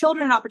Hollywood, but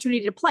children an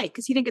opportunity to play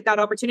because he didn't get that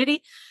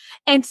opportunity.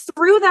 And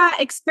through that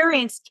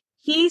experience,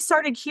 he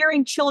started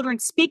hearing children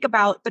speak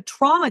about the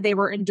trauma they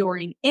were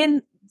enduring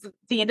in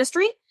the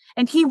industry,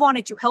 and he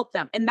wanted to help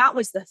them. And that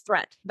was the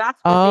threat. That's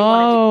what they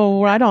wanted to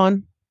do. Right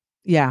on.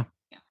 Yeah.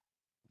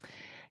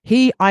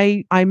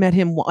 I met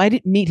him. I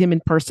didn't meet him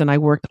in person. I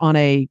worked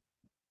a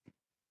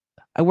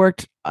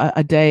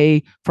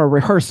day for a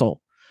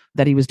rehearsal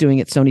that he was doing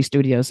at Sony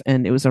Studios,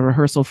 and it was a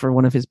rehearsal for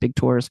one of his big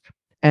tours.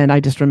 And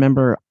I just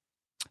remember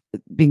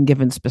being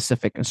given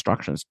specific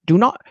instructions.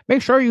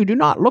 Make sure you do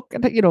not look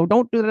at it,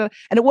 don't do that.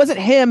 And it wasn't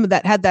him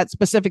that had that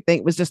specific thing.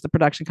 It was just the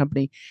production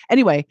company.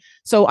 Anyway,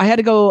 so I had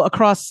to go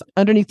across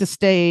underneath the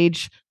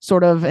stage,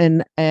 sort of,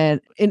 and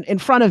in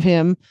front of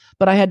him,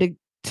 but I had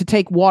to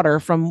take water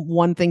from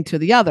one thing to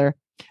the other.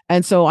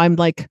 And so I'm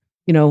like,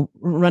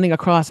 running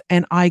across,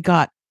 and I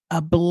got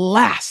a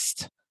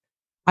blast.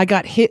 I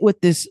got hit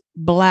with this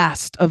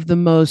blast of the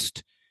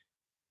most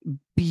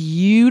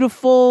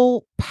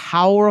beautiful,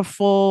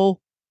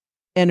 powerful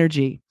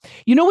energy.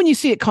 When you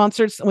see at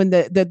concerts, when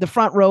the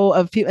front row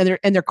of people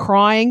and they're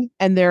crying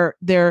and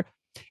they're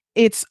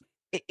it's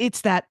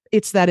it's that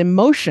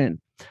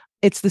emotion.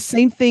 It's the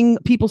same thing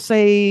people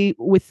say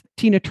with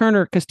Tina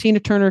Turner, because Tina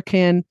Turner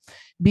can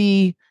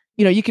be,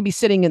 you can be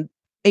sitting in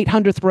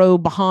 800th row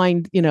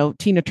behind,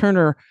 Tina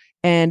Turner,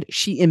 and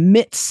she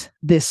emits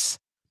this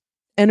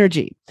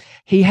energy.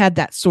 He had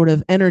that sort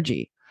of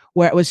energy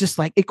where it was just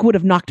like, it could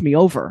have knocked me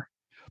over,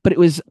 but it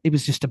was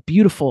just a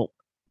beautiful,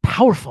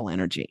 powerful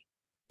energy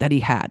that he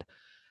had.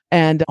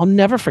 And I'll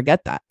never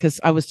forget that,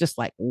 because I was just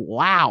like,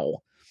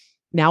 wow,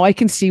 now I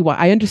can see why.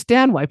 I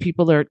understand why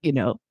people are,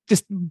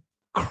 just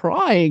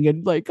crying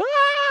and like,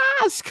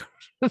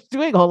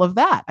 doing all of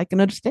that. I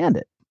can understand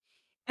it.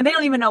 And they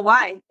don't even know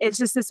why. It's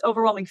just this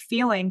overwhelming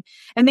feeling.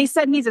 And they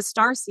said he's a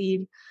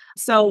starseed.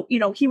 So,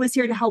 he was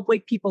here to help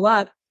wake people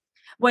up,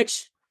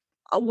 which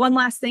one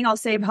last thing I'll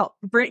say about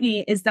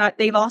Britney is that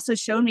they've also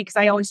shown me, because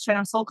I always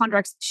channel soul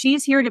contracts,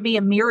 she's here to be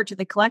a mirror to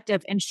the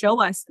collective and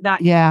show us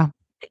that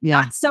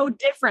not so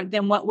different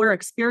than what we're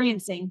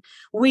experiencing.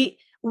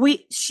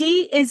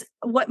 She is,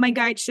 what my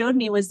guide showed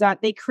me was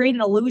that they create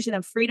an illusion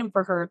of freedom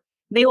for her.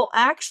 They will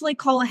actually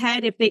call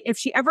ahead if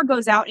she ever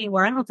goes out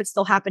anywhere. I don't know if it's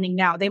still happening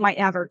now. They might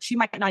have her. She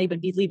might not even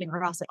be leaving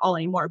her house at all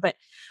anymore. But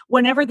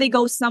whenever they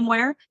go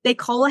somewhere, they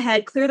call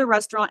ahead, clear the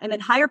restaurant, and then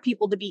hire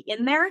people to be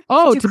in there.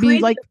 Oh, to be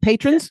like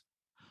patrons?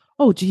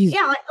 Oh, geez.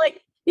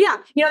 Yeah,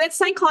 that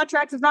signed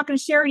contract is not going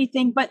to share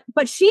anything,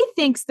 but she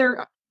thinks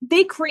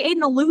they create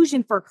an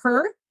illusion for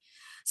her.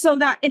 So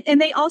that,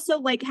 and they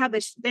also have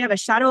a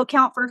shadow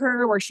account for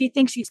her where she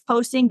thinks she's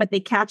posting, but they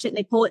catch it and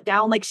they pull it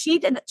down. Like she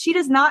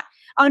does not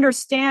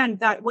understand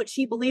that what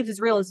she believes is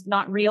real is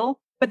not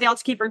real, but they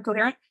also keep her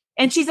incoherent.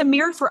 And she's a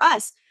mirror for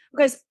us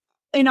because,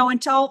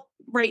 until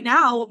right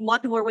now, a lot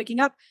of people are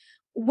waking up.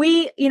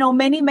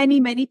 Many,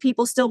 many, many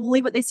people still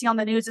believe what they see on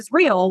the news is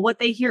real. What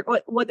they hear,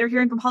 what they're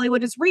hearing from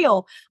Hollywood is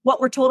real. What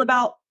we're told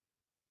about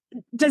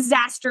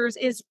disasters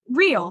is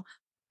real.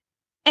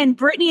 And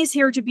Britney is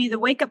here to be the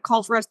wake-up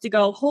call for us to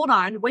go, hold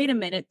on, wait a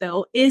minute,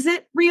 though. Is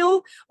it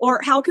real? Or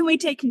how can we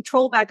take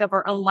control back of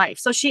our own life?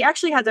 So she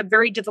actually has a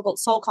very difficult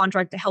soul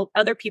contract to help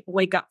other people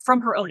wake up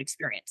from her own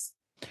experience.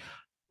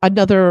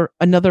 Another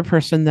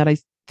person that I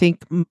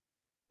think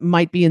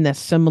might be in this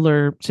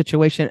similar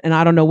situation, and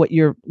I don't know what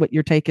your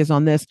take is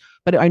on this,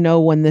 but I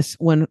know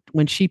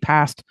when she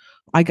passed,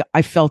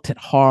 I felt it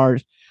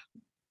hard.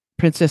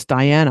 Princess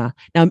Diana.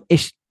 Now,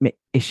 is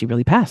she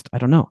really passed? I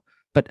don't know,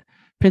 but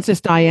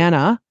Princess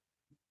Diana,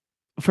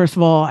 first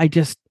of all,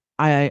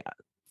 the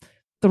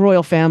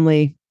royal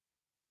family,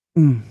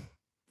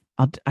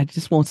 I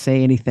just won't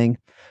say anything.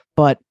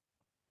 But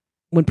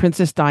when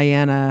Princess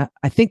Diana,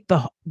 I think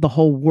the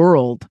whole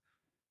world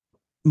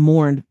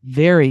mourned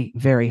very,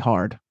 very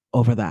hard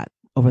over that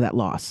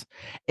loss.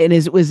 And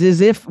it was as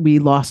if we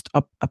lost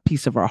a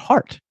piece of our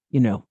heart,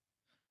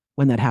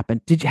 when that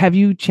happened. Have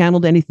you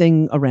channeled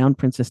anything around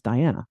Princess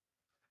Diana?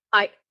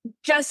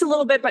 Just a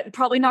little bit, but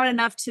probably not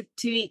enough to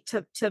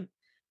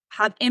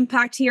have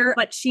impact here.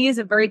 But she is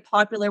a very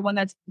popular one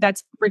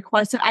that's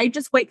requested. I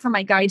just wait for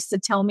my guides to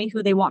tell me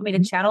who they want me to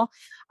channel.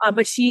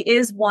 But she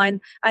is one,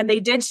 and they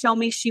did show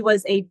me she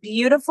was a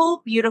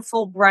beautiful,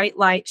 beautiful, bright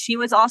light. She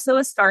was also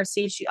a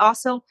starseed. She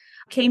also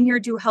came here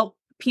to help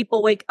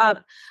people wake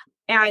up.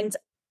 And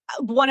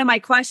one of my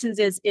questions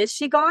is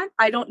she gone?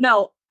 I don't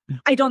know.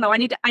 I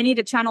need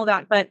to channel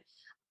that, but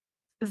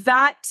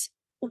that.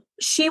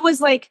 She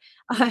was like,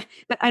 I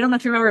don't know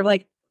if you remember,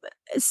 like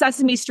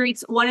Sesame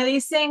Street's one of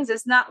these things.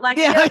 It's not like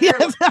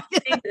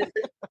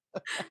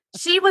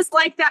she was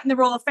like that in the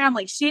royal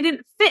family. She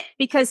didn't fit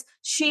because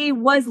she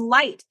was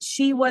light.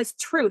 She was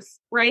truth,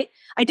 right?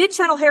 I did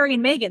channel Harry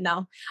and Meghan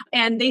though,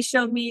 and they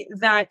showed me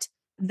that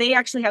they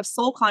actually have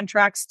soul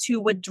contracts to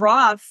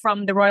withdraw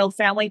from the royal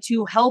family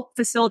to help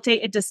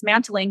facilitate a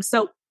dismantling.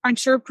 So I'm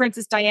sure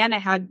Princess Diana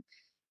had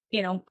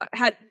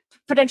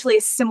potentially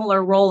a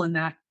similar role in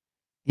that.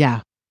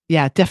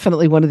 Yeah,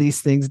 definitely one of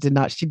these things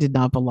she did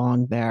not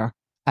belong there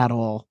at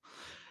all.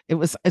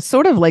 It's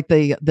sort of like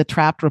the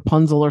trapped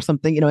Rapunzel or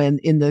something,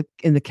 in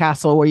the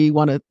castle where you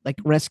want to like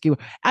rescue.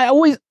 I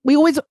always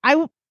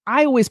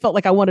felt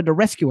like I wanted to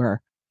rescue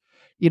her.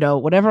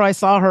 Whenever I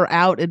saw her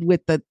out and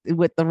with the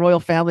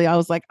royal family, I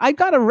was like, I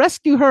got to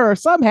rescue her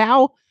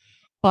somehow.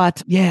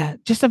 But yeah,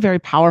 just a very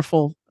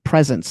powerful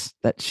presence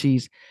that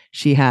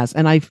she has.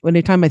 And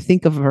anytime I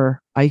think of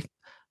her, I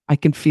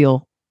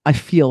feel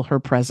her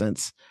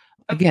presence.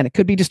 Again, it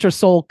could be just her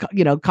soul,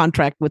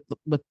 contract with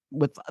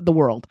the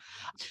world.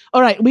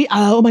 All right,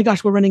 oh my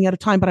gosh, we're running out of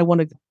time, but I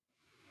want to.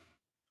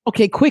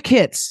 Okay, quick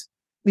hits.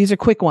 These are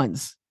quick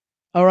ones.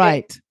 All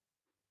right,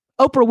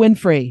 Oprah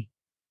Winfrey.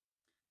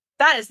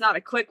 That is not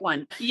a quick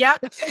one.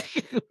 Yep.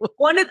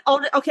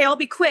 I'll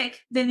be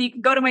quick. Then you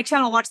can go to my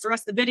channel, watch the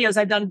rest of the videos.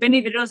 I've done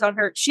many videos on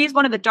her. She's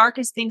one of the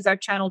darkest things I've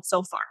channeled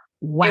so far.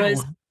 Wow,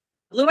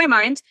 blew my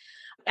mind.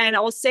 And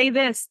I will say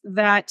this,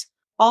 that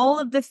all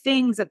of the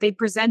things that they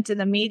present in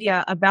the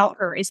media about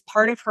her is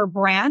part of her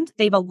brand.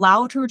 They've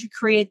allowed her to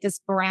create this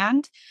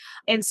brand.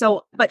 And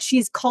so, but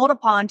she's called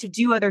upon to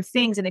do other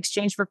things in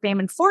exchange for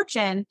fame and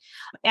fortune.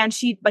 And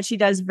she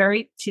does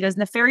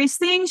nefarious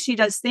things. She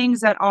does things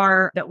that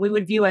we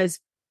would view as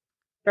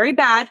very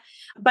bad.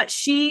 But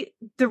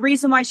the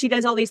reason why she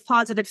does all these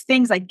positive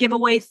things, like give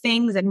away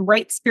things and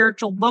write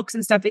spiritual books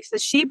and stuff, is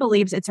because she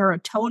believes it's her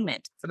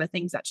atonement for the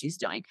things that she's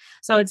doing.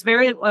 So it's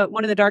very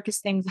one of the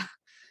darkest things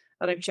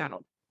that I've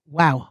channeled.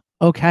 Wow.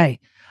 Okay.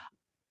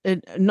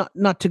 And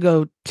not to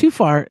go too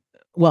far.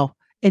 Well,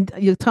 and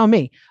you tell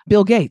me,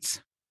 Bill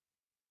Gates.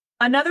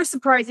 Another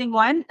surprising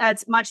one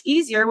that's much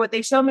easier. What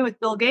they showed me with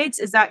Bill Gates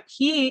is that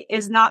he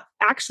is not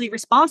actually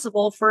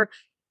responsible for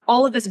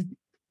all of this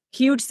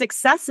huge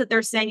success that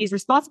they're saying he's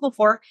responsible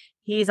for.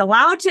 He's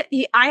allowed to,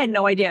 I had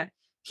no idea.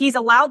 He's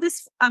allowed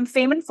this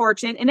fame and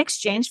fortune in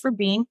exchange for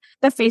being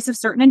the face of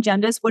certain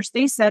agendas, which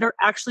they said are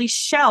actually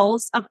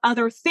shells of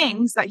other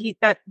things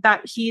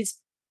that he's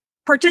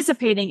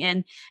participating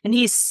in. And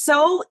he's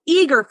so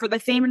eager for the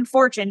fame and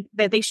fortune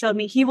that they showed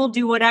me he will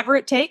do whatever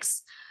it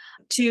takes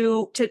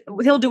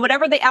he'll do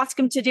whatever they ask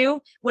him to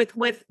do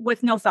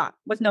with no thought,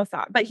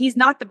 but he's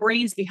not the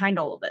brains behind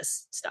all of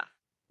this stuff.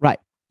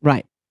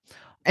 Right.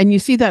 And you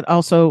see that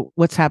also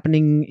what's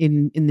happening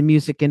in the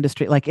music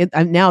industry. Like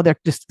now they're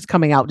just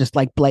coming out just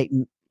like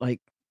blatant, like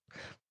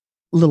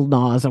Lil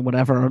Nas or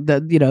whatever,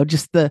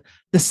 just the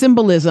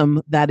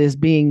symbolism that is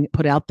being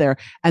put out there.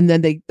 And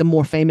then the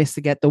more famous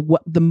they get,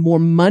 the more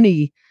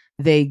money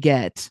they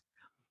get,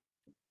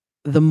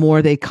 the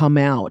more they come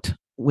out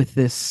with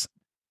this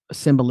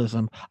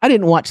symbolism. I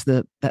didn't watch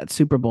that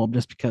Super Bowl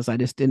just because I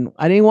didn't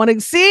want to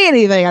see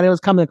anything I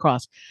was coming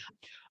across.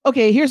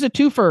 Okay, here's a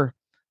twofer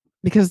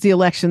because the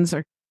elections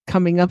are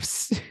coming up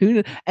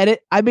soon. And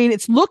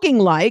it's looking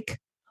like,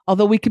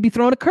 although we could be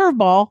throwing a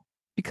curveball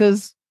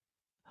because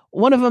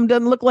one of them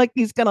doesn't look like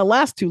he's going to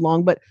last too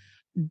long, but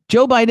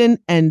Joe Biden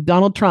and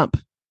Donald Trump.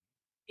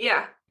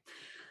 Yeah.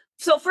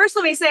 So first,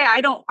 let me say,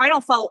 I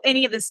don't follow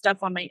any of this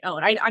stuff on my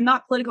own. I'm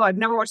not political. I've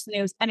never watched the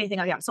news, anything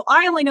like that. So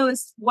I only know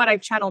what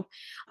I've channeled.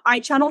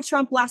 I channeled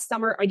Trump last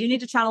summer. I do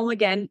need to channel him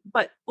again.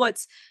 But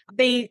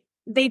they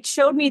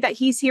showed me that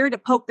he's here to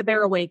poke the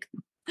bear awake.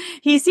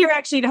 He's here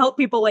actually to help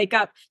people wake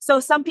up. So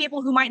some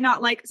people who might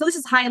not so this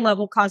is high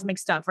level cosmic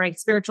stuff, right?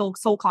 Spiritual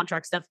soul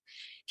contract stuff.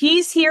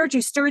 He's here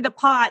to stir the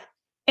pot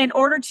in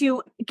order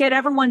to get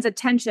everyone's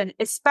attention,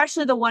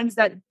 especially the ones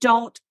that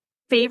don't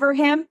favor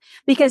him,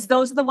 because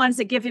those are the ones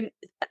that give him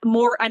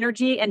more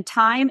energy and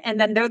time. And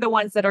then they're the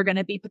ones that are going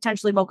to be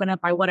potentially woken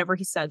up by whatever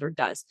he says or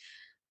does.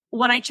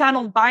 When I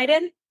channeled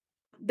Biden,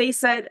 they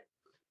said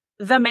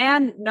the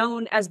man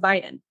known as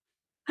Biden,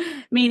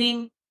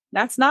 meaning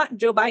that's not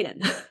Joe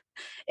Biden.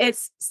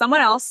 It's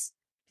someone else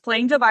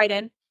playing Joe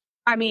Biden.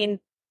 I mean,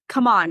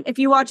 come on. If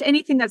you watch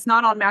anything that's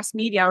not on mass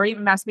media or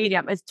even mass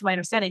media, to my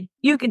understanding,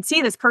 you can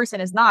see this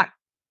person is not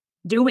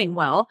doing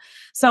well.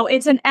 So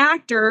it's an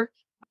actor.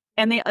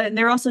 And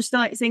they're also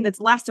still saying that's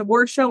the last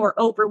award show where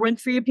Oprah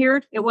Winfrey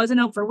appeared. It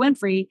wasn't Oprah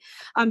Winfrey.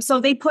 So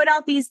they put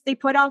out these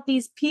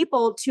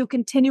people to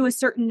continue a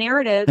certain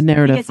narrative. A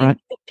narrative, because right?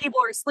 People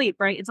are asleep,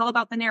 right? It's all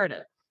about the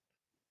narrative.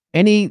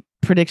 Any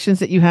predictions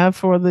that you have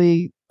for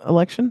the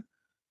election?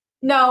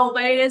 No,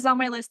 but it is on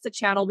my list to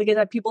channel because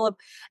people have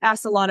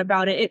asked a lot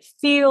about it. It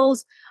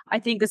feels, I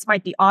think this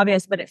might be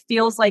obvious, but it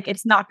feels like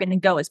it's not going to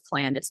go as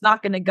planned. It's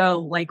not going to go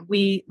like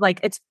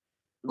it's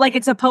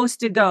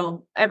supposed to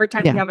go every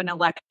time we have an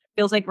election.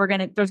 It feels like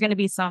there's going to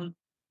be some.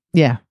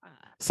 Yeah.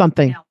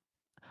 Something.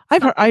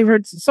 I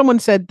heard someone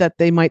said that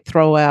they might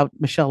throw out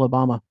Michelle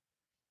Obama.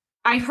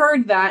 I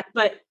heard that,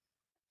 but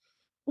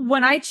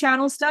when I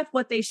channel stuff,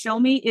 what they show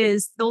me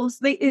is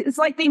it's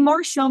like they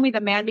more show me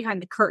the man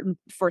behind the curtain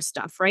for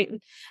stuff, right?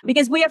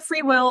 Because we have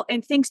free will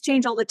and things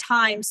change all the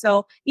time.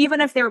 So even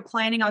if they were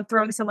planning on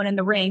throwing someone in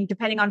the ring,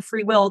 depending on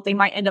free will, they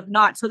might end up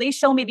not. So they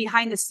show me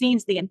behind the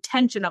scenes the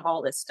intention of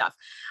all this stuff,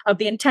 of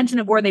the intention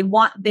of where they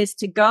want this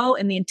to go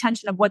and the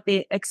intention of what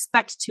they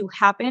expect to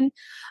happen.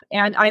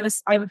 And I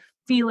have a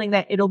feeling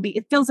that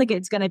it feels like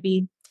it's going to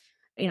be,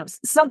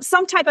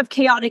 some type of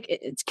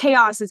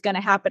chaos is going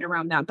to happen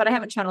around that, but I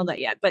haven't channeled that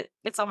yet, but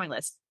it's on my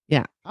list.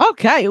 Yeah.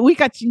 Okay. We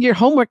got your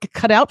homework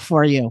cut out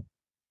for you.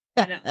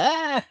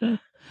 Oh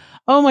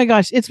my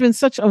gosh. It's been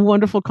such a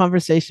wonderful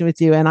conversation with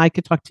you, and I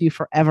could talk to you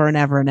forever and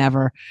ever and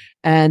ever.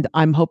 And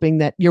I'm hoping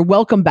that you're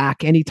welcome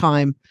back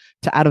anytime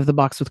to Out of the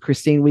Box with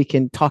Christine. We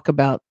can talk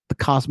about the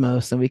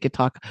cosmos and we could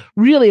talk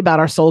really about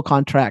our soul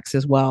contracts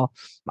as well.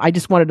 I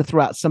just wanted to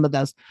throw out some of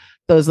those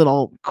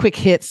little quick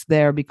hits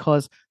there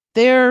because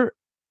they're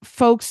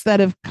folks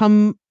that have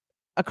come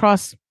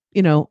across,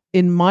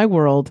 in my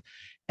world.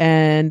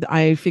 And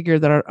I figure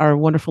that our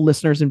wonderful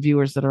listeners and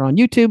viewers that are on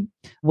YouTube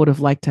would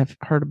have liked to have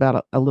heard about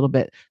it a little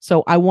bit.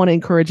 So I want to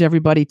encourage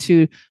everybody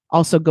to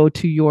also go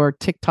to your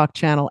TikTok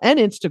channel and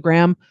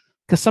Instagram,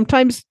 because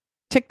sometimes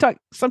TikTok,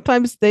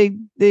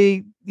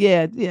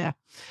 yeah.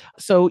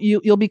 So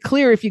you'll be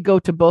clear if you go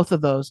to both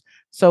of those.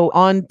 So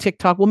on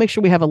TikTok, we'll make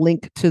sure we have a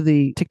link to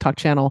the TikTok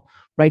channel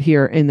right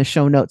here in the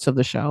show notes of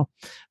the show.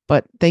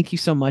 But thank you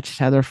so much,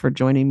 Heather, for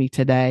joining me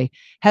today.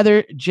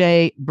 Heather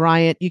J.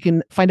 Bryant. You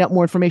can find out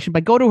more information by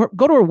go to her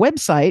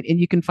website, and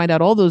you can find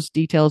out all those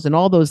details and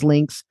all those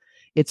links.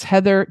 It's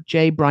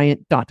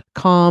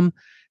heatherjbryant.com,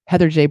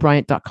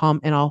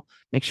 heatherjbryant.com, and I'll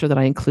make sure that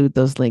I include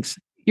those links.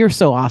 You're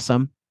so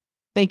awesome.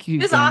 Thank you.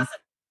 It was awesome.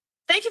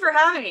 Thank you for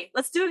having me.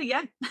 Let's do it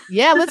again.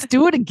 Yeah, let's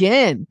do it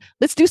again.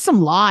 Let's do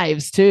some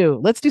lives too.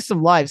 Let's do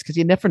some lives because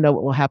you never know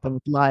what will happen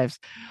with lives.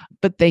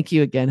 But thank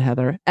you again,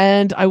 Heather.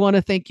 And I want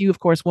to thank you, of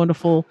course,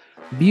 wonderful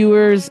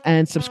viewers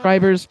and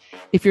subscribers.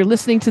 If you're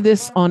listening to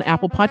this on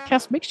Apple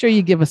Podcasts, make sure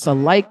you give us a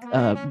like,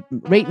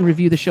 rate and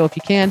review the show if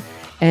you can.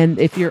 And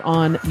if you're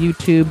on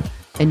YouTube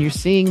and you're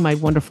seeing my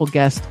wonderful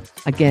guest,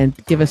 again,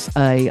 give us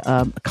a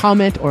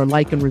comment or a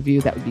like and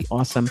review. That would be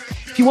awesome.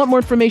 If you want more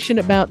information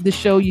about this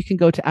show, you can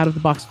go to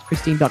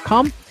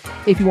outoftheboxwithchristine.com.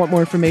 If you want more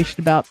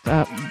information about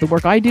the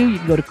work I do, you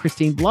can go to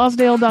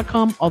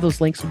christineblasdale.com. All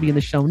those links will be in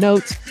the show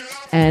notes.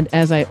 And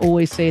as I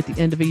always say at the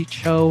end of each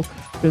show,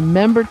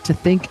 remember to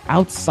think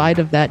outside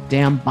of that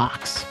damn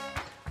box.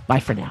 Bye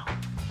for now.